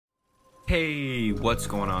Hey, what's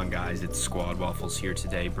going on, guys? It's Squad Waffles here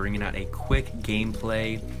today, bringing out a quick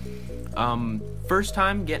gameplay. First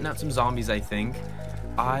time getting out some zombies, I think.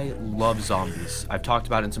 I love zombies. I've talked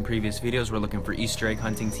about it in some previous videos. We're looking for Easter egg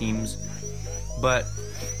hunting teams, but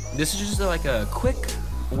this is just like a quick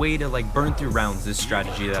way to burn through rounds, this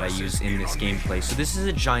strategy that I use in this gameplay. So this is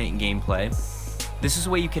a giant gameplay. This is a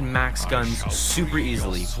way you can max guns super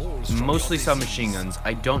easily, mostly submachine guns.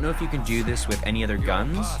 I don't know if you can do this with any other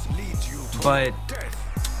guns, but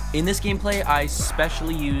in this gameplay I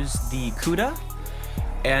specially use the Kuda,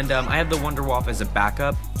 and I have the Wunderwaffe as a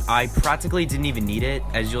backup. I practically didn't even need it,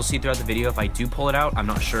 as you'll see throughout the video. If I do pull it out, I'm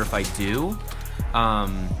not sure if I do.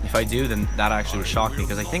 If I do, then that actually would shock me,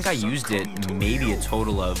 because I think I used it maybe a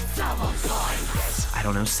total of, I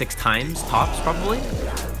don't know, 6 times tops probably.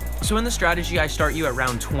 So in the strategy, I start you at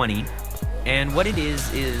round 20, and what it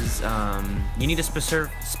is you need a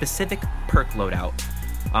specific perk loadout.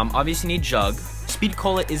 Obviously you need Jug. Speed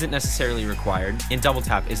Cola isn't necessarily required, and Double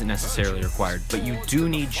Tap isn't necessarily required, but you do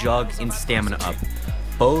need Jug and Stamina Up.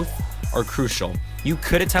 Both are crucial. You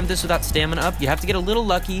could attempt this without Stamina Up. You have to get a little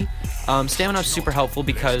lucky. Stamina Up is super helpful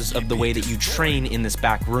because of the way that you train in this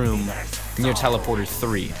back room near Teleporter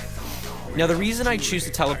 3. Now the reason I choose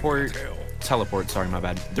to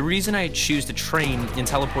The reason I choose to train in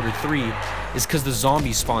Teleporter 3 is because the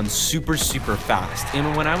zombies spawn super fast.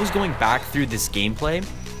 And when I was going back through this gameplay,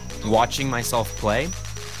 watching myself play,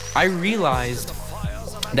 I realized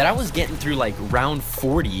that I was getting through round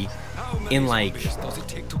 40 in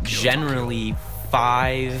generally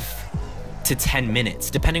 5 to 10 minutes,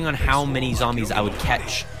 depending on how many zombies I would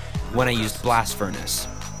catch when I used Blast Furnace.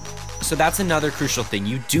 So that's another crucial thing.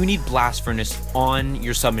 You do need Blast Furnace on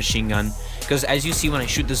your submachine gun, because as you see when I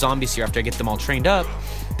shoot the zombies here, after I get them all trained up,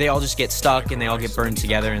 they all just get stuck and they all get burned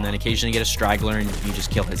together, and then occasionally get a straggler and you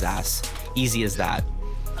just kill his ass. Easy as that.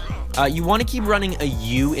 You want to keep running a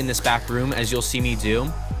U in this back room, as you'll see me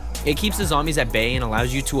do. It keeps the zombies at bay and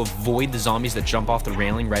allows you to avoid the zombies that jump off the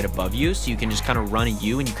railing right above you, so you can just kind of run a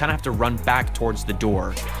U, and you kind of have to run back towards the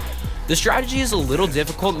door. The strategy is a little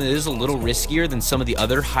difficult and it is a little riskier than some of the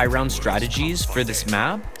other high round strategies for this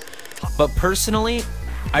map, but personally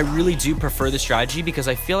I really do prefer the strategy because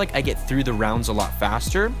I feel like I get through the rounds a lot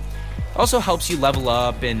faster. It also helps you level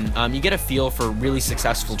up, and you get a feel for really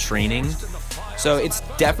successful training. So it's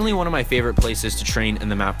definitely one of my favorite places to train in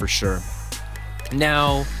the map for sure.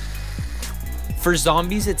 Now, for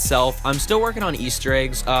zombies itself, I'm still working on Easter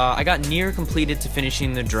eggs. I got near completed to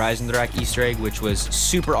finishing the Dreisendrach Easter egg, which was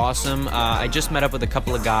super awesome. I just met up with a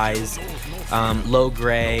couple of guys, Low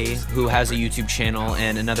Gray, who has a YouTube channel,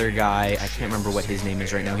 and another guy, I can't remember what his name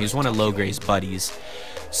is right now. He's one of Low Gray's buddies.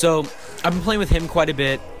 So I've been playing with him quite a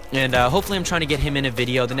bit, and hopefully I'm trying to get him in a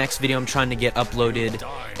video. The next video I'm trying to get uploaded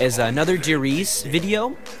is another Derice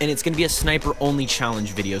video, and it's going to be a sniper only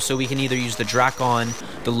challenge video. So we can either use the Drakon,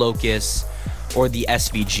 the Locust, or the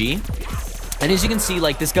SVG. And as you can see,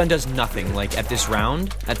 this gun does nothing. At this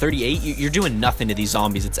round, at 38, you're doing nothing to these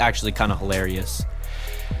zombies. It's actually kind of hilarious.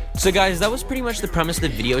 So guys, that was pretty much the premise of the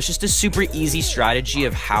video. It's just a super easy strategy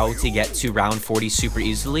of how to get to round 40 super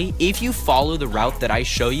easily. If you follow the route that I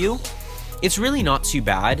show you, it's really not too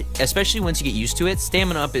bad, especially once you get used to it.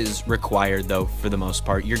 Stamina Up is required though, for the most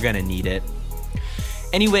part. You're gonna need it.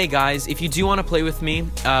 Anyway guys, if you do want to play with me,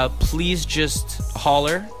 please just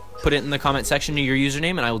holler. Put it in the comment section of your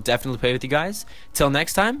username, and I will definitely play with you guys. Till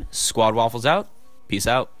next time, Squad Waffles out. Peace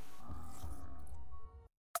out.